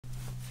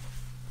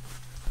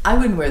I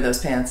wouldn't wear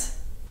those pants.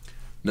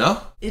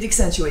 No? It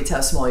accentuates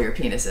how small your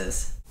penis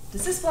is.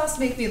 Does this blouse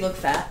make me look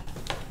fat?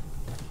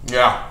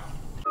 Yeah.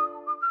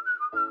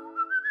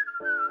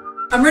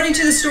 I'm running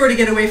to the store to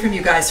get away from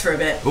you guys for a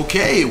bit.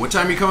 Okay, what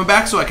time are you coming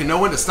back so I can know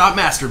when to stop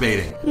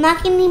masturbating? I'm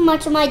not gonna eat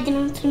much of my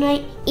dinner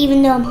tonight,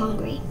 even though I'm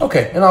hungry.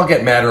 Okay, and I'll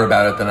get madder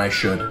about it than I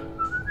should.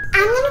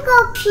 I'm gonna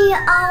go pee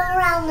all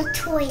around the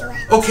toilet.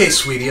 Okay,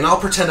 sweetie, and I'll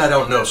pretend I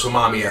don't know so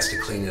Mommy has to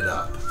clean it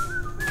up.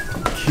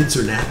 Kids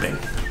are napping.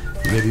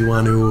 Maybe you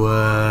want to,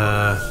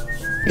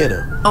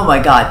 Oh my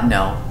god,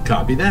 no.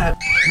 Copy that.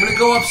 I'm gonna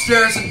go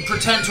upstairs and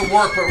pretend to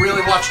work, but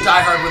really watch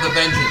Die Hard with a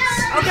Vengeance.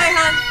 Okay,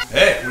 hon.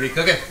 Hey, what are you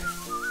cooking?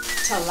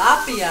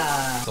 Tilapia.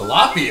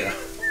 Tilapia?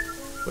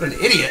 What an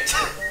idiot.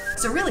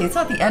 So really, it's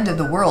not the end of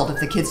the world if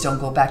the kids don't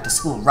go back to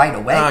school right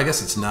away. I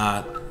guess it's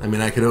not. I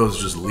mean, I could always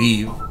just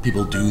leave.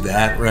 People do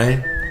that,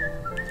 right?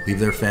 Leave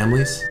their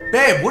families.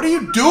 Babe, what are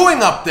you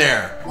doing up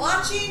there?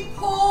 Watching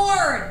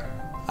porn.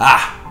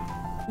 Ah.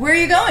 Where are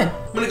you going?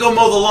 I'm gonna go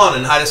mow the lawn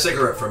and hide a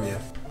cigarette from you.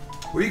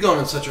 Where are you going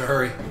in such a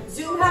hurry?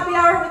 Zoom happy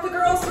hour with the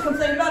girls to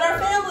complain about our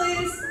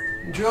families.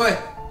 Enjoy.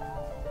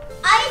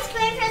 Ice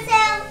cream for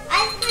sale!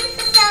 Ice cream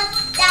for sale!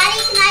 Daddy,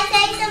 can I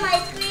take some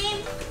ice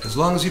cream? As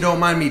long as you don't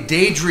mind me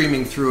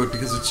daydreaming through it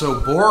because it's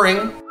so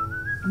boring.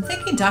 I'm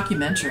thinking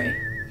documentary.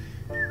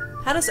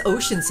 How does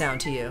ocean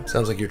sound to you?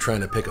 Sounds like you're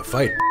trying to pick a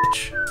fight,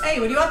 bitch. Hey,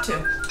 what are you up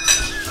to?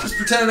 Just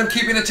pretending I'm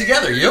keeping it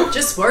together, you?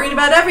 Just worried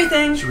about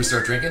everything. Should we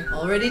start drinking?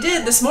 Already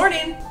did this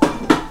morning.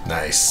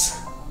 Nice.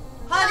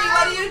 Honey,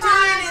 what are you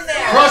doing in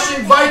there?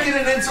 Crushing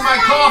Vicodin into my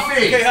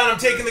coffee! Okay, hon, I'm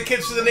taking the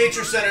kids to the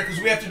nature center because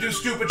we have to do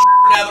stupid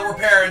now that we're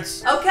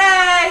parents.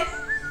 Okay.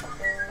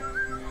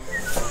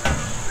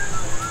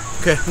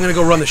 Okay, I'm gonna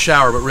go run the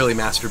shower, but really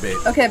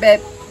masturbate. Okay,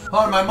 babe.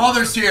 Hon, my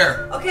mother's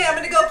here! Okay, I'm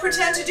gonna go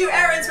pretend to do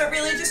errands, but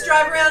really just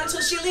drive around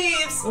until she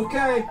leaves.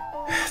 Okay.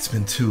 It's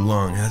been too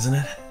long, hasn't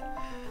it?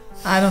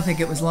 I don't think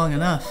it was long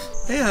enough.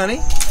 Hey, honey.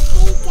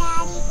 Hey,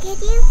 Daddy,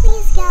 could you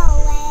please go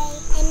away?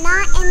 I'm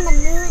not in the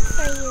mood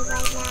for you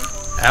right now.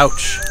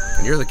 Ouch.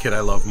 And you're the kid I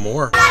love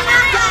more.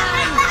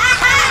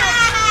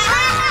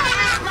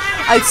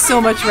 I'd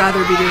so much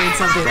rather be doing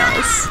something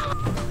else.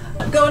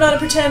 I'm going on a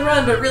pretend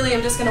run, but really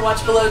I'm just gonna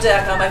watch Below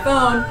Deck on my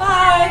phone.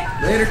 Bye!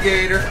 Later,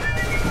 Gator.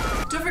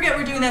 Don't forget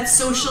we're doing that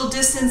social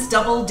distance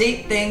double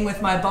date thing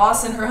with my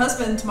boss and her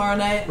husband tomorrow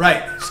night.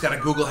 Right. Just gotta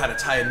Google how to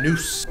tie a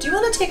noose. Do you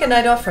want to take a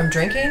night off from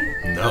drinking?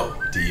 No.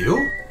 Do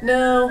you?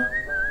 No.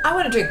 I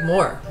want to drink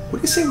more. What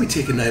do you say we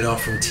take a night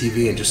off from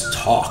TV and just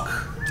talk?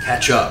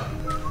 Catch up.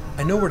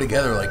 I know we're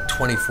together like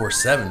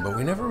 24/7, but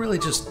we never really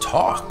just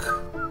talk.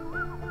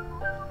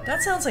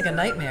 That sounds like a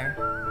nightmare.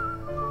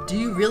 Do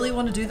you really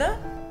want to do that?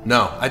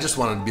 No, I just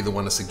wanted to be the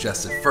one to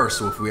suggest it first,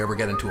 so if we ever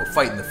get into a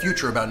fight in the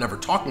future about never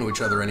talking to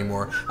each other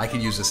anymore, I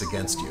could use this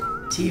against you.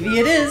 TV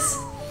it is.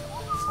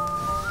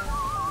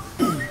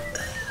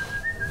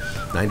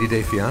 90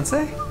 Day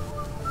Fiancé?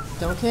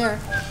 Don't care.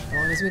 As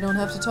long as we don't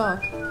have to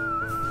talk.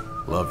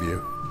 Love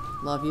you.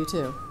 Love you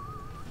too.